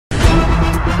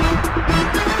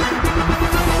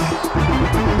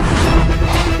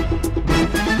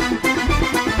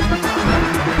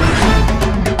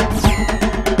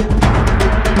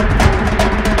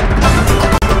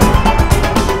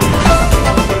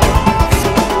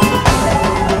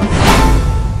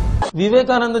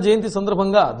వివేకానంద జయంతి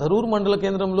సందర్భంగా ధరూర్ మండల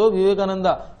కేంద్రంలో వివేకానంద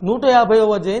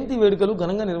 150వ జయంతి వేడుకలు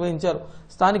ఘనంగా నిర్వహించారు.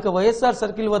 స్థానిక వైఎస్ఆర్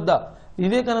సర్కిల్ వద్ద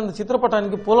వివేకానంద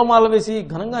చిత్రపటానికి పూలమాల వేసి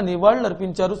ఘనంగా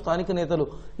నివాళులర్పించారు స్థానిక నేతలు.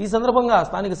 ఈ సందర్భంగా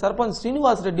స్థానిక సర్పంచ్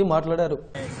శ్రీనివాస్ రెడ్డి మాట్లాడారు.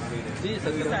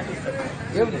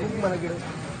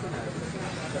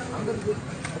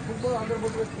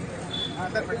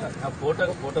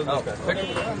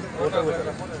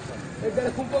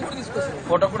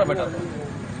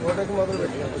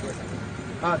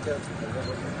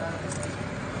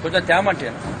 కొంచెం తేమంటే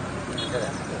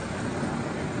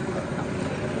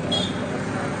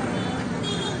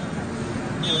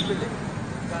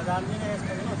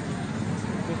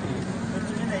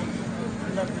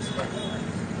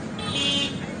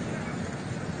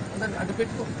అది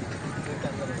పెట్టుకో.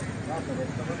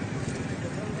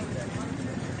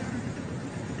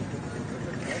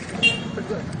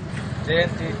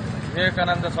 జయంతి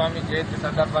వివేకానంద స్వామి జయంతి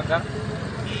సందర్భంగా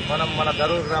మనం మన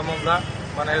ధరూర్ గ్రామంలో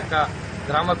మన యొక్క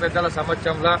గ్రామ పెద్దల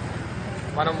సమక్షంలో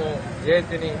మనము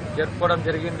జయంతిని జరుపుకోవడం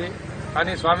జరిగింది.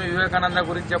 కానీ స్వామి వివేకానంద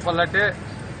గురించి చెప్పాలంటే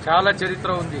చాలా చరిత్ర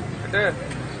ఉంది. అంటే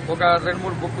ఒక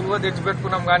 2-3 బుక్కులు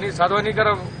తెచ్చిపెట్టుకున్నాం కానీ చదవనీకర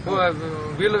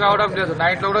వీలు కావడం లేదు. నా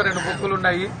ఇంట్లో కూడా 2 బుక్కులు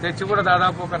ఉన్నాయి. తెచ్చి కూడా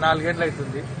దాదాపు ఒక 4 ఏళ్ళు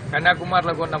అవుతుంది.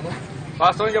 కన్యాకుమారిలో కొన్నాము.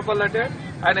 వాస్తవం చెప్పాలంటే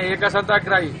ఆయన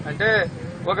ఏకసంతాగ్రాహి. అంటే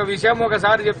ఒక విషయం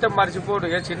ఒకసారి చెప్తే మర్చిపోడు.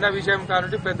 ఏ చిన్న విషయం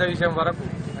కానుండి పెద్ద విషయం వరకు.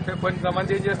 అంటే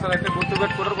కొంతమంది ఏం చేస్తారంటే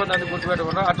గుర్తుపెట్టుకుంటారు, కొంతమంది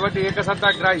గుర్తుపెట్టుకున్నారు. అటువంటి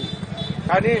ఏకసంతాగ్రాహి.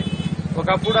 కానీ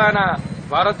ఒకప్పుడు ఆయన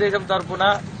భారతదేశం తరఫున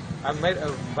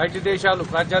బయటి దేశాలు,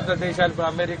 ప్రజాంతర దేశాలు,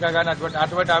 అమెరికా కానీ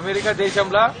అటువంటి అమెరికా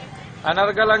దేశంలో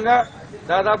అనర్గళంగా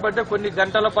దాదాపు అంటే కొన్ని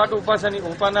గంటల పాటు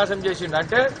ఉపన్యాసం చేసిండు.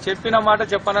 అంటే చెప్పిన మాట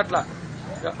చెప్పనట్ల.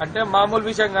 అంటే మామూలు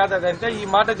విషయం కాదు అదంటే ఈ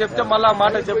మాట చెప్తే మళ్ళీ ఆ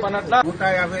మాట చెప్పనట్ల.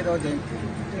 150వ జయంతి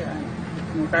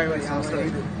 150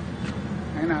 సంవత్సరాలు.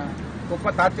 ఆయన గొప్ప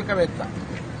తాత్వికవేత్త.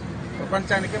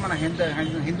 ప్రపంచానికి మన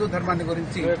హిందూ ధర్మాన్ని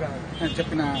గురించి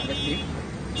చెప్పిన వ్యక్తి.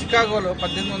 చికాగోలో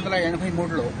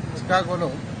 1883లో చికాగోలో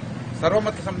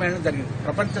సర్వమత సమ్మేళనం జరిగింది.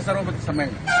 ప్రపంచ సర్వమత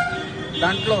సమ్మేళనం.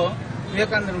 దాంట్లో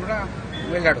వివేకానంద కూడా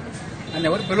వెళ్ళాడు. ఆయన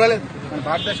ఎవరు పిలవలేదు. మన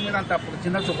భారతదేశం మీద అంత అప్పుడు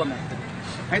చిన్న చూపన్నారు.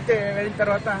 అయితే వెళ్ళిన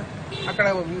తర్వాత అక్కడ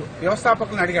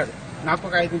వ్యవస్థాపకులను అడిగాడు, నాకు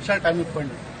ఒక 5 నిమిషాలు టైం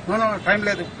ఇవ్వండి. నో టైం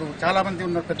లేదు, ఇప్పుడు చాలా మంది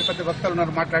ఉన్నారు, పెద్ద పెద్ద వక్తలు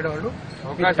ఉన్నారు మాట్లాడేవాళ్ళు,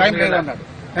 టైం లేదన్నాడు.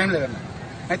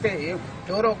 అయితే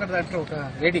ఎవరో ఒకరి దాంట్లో ఒక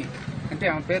లేడీ, అంటే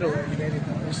ఆమె పేరు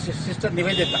సిస్టర్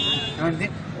నివేదిత. ఏమంది,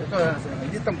 ఒక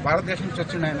విదితం భారతదేశం నుంచి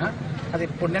వచ్చిండు ఆయన, అది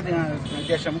పుణ్య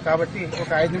దేశం కాబట్టి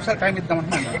ఒక 5 నిమిషాలు టైం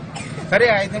ఇద్దామంటున్నాను. సరే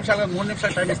 5 నిమిషాలు 3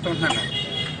 నిమిషాలు టైం ఇస్తామంటున్నాను.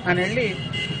 ఆయన వెళ్ళి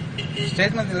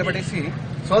స్టేజ్ మీద నిలబడేసి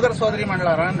సోదర సోదరి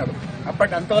మండలారా అన్నాడు.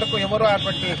 అప్పటి అంతవరకు ఎవరు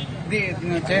అటువంటి ఇది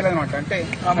చేయలేదన్నమాట. అంటే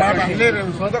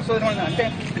సోదర సోదరి మండలం అంటే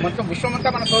మొత్తం విశ్వమంతా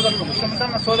మన సోదరులు, విశ్వమంతా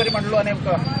మన సోదరి మండలు అనే ఒక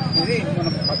ఇది మన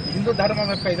హిందూ ధర్మం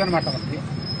యొక్క ఇదనమాట. మనకి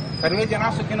సర్వే జనా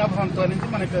సుఖినోభవంతో నుంచి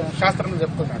మనకు శాస్త్రంలో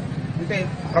చెప్తున్నాడు. అంటే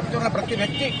ప్రపంచంలో ప్రతి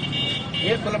వ్యక్తి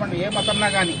ఏ కులమండి ఏ మతన్నా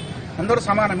కానీ అందరూ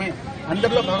సమానమే,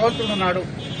 అందరిలో భగవంతుడు ఉన్నాడు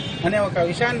అనే ఒక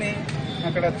విషయాన్ని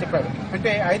అక్కడ చెప్పాడు. అంటే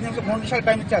 5 నిమిషాలు 3 నిమిషాలు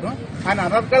టైం ఇచ్చారు. ఆయన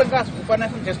అనర్గళంగా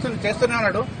ఉపన్యాసం చేస్తూనే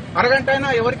ఉన్నాడు. అరగంట అయినా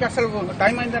ఎవరికి అసలు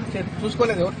టైం అయిందని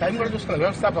చూసుకోలేదు, ఎవరు టైం కూడా చూసుకోలేదు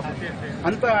వ్యవస్థాపకులు.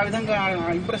 అంత ఆ విధంగా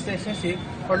ఇంప్రెస్ చేసేసి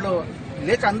వాళ్ళు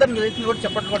లేచి అందరిని లేచి కూడా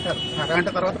చప్పట్లు కొట్టారు. అరగంట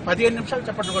తర్వాత 15 నిమిషాలు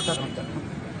చప్పట్లు కొట్టారు.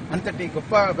 అంతటి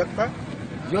గొప్ప వ్యక్త.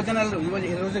 యోజనలు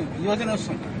ఈరోజు యోజన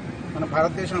వస్తుంది మన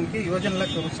భారతదేశానికి,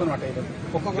 యోజనలకు వస్తున్నమాట. ఈరోజు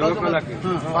ఒక్కొక్క రోజు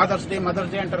ఫాదర్స్ డే,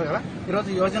 మదర్స్ డే అంటారు కదా, ఈరోజు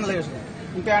యోజనలు వేస్తుంది.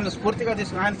 ఇంకా ఆయన స్ఫూర్తిగా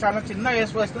తీసుకుని ఆయన చాలా చిన్న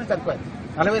వయసు వయసుకుని చనిపోయారు.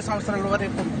 40 సంవత్సరాల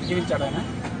వరకు జీవించాడు ఆయన.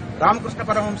 రామకృష్ణ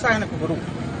పరమహంస ఆయనకు గురువు,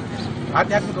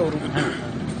 ఆధ్యాత్మిక గురువు.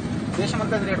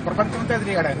 దేశమంతా తిరిగాడు, ప్రపంచమంతా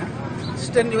తిరిగాడు ఆయన.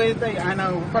 సిస్టర్ నివేదిత ఆయన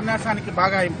ఉపన్యాసానికి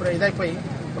బాగా ఇదైపోయి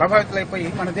ప్రభావితులైపోయి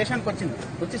మన దేశానికి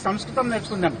వచ్చి సంస్కృతం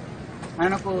నేర్చుకుందాం.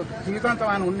 ఆయనకు జీవితాంతం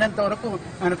ఆయన ఉన్నంత వరకు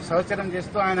ఆయనకు సహచర్యం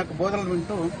చేస్తూ ఆయనకు బోధనలు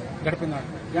వింటూ గడిపినాడు.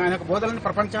 ఆయనకు బోధనని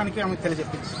ప్రపంచానికి ఆమె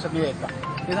తెలియజెప్పింది సిస్టర్ నివేదిత.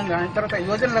 ఈ విధంగా ఆయన తర్వాత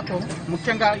యోజనలకు,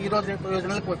 ముఖ్యంగా ఈ రోజు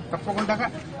యోజనలకు తప్పకుండా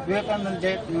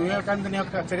వివేకానందుని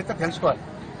యొక్క చరిత్ర తెలుసుకోవాలి.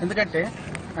 ఎందుకంటే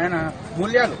ఆయన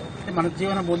మూల్యాలు, మన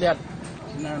జీవన మూల్యాలు,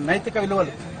 నైతిక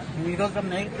విలువలు, ఈ రోజు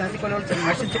నైతిక విలువలు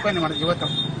నశించిపోయినాయి మన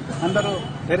జీవితం. అందరూ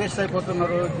టెర్రరిస్ట్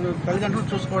అయిపోతున్నారు, తల్లిదండ్రులు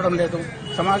చూసుకోవడం లేదు,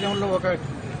 సమాజంలో ఒక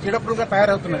చీడపులుగా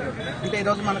తయారవుతున్నారు. అంటే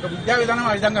ఈరోజు మనకు విద్యా విధానం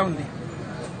ఆ విధంగా ఉంది.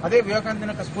 అదే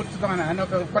వివేకానందుని యొక్క స్ఫూర్తితో ఆయన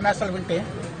యొక్క ఉపన్యాసాలు వింటే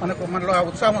మనలో ఆ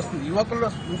ఉత్సాహం వస్తుంది. యువకుల్లో,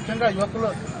 ముఖ్యంగా యువకులు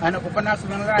ఆయన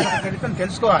ఉపన్యాసాలు వినాలి, ఆయన చరిత్రను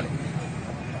తెలుసుకోవాలి.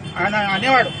 ఆయన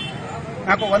అనేవాడు,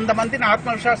 నాకు 100 మందిని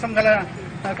ఆత్మవిశ్వాసం గల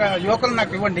యువకులు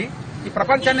నాకు ఇవ్వండి, ఈ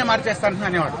ప్రపంచాన్ని మార్చేస్తానని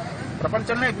అనేవాడు.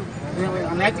 ప్రపంచంలో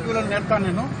నైతిక విలువలు నేర్పుతాను,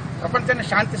 నేను ప్రపంచాన్ని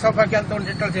శాంతి సౌభాగ్యాలతో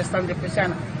ఉండేటట్లు చేస్తానని చెప్పేసి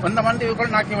ఆయన 100 మంది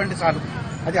యువకులు నాకు ఇవ్వండి చాలు,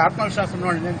 అది ఆత్మవిశ్వాసం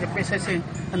నేను చెప్పేసేసి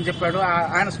అని చెప్పాడు.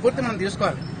 ఆయన స్ఫూర్తి మనం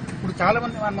తీసుకోవాలి. ఇప్పుడు చాలా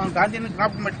మంది మనం గాంధీని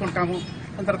జ్ఞాపకం పెట్టుకుంటాము,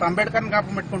 దాని తర్వాత అంబేద్కర్ని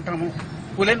జ్ఞాపకం పెట్టుకుంటాము,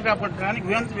 పులేని జ్ఞాపకం, కానీ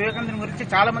వివేకానంద గురించి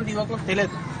చాలా మంది యువకులకు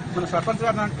తెలియదు. మన సర్పంచ్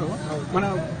గారు అంటూ మన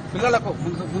పిల్లలకు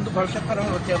ముందు భవిష్యత్తులో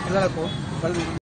వచ్చే పిల్లలకు వాళ్ళు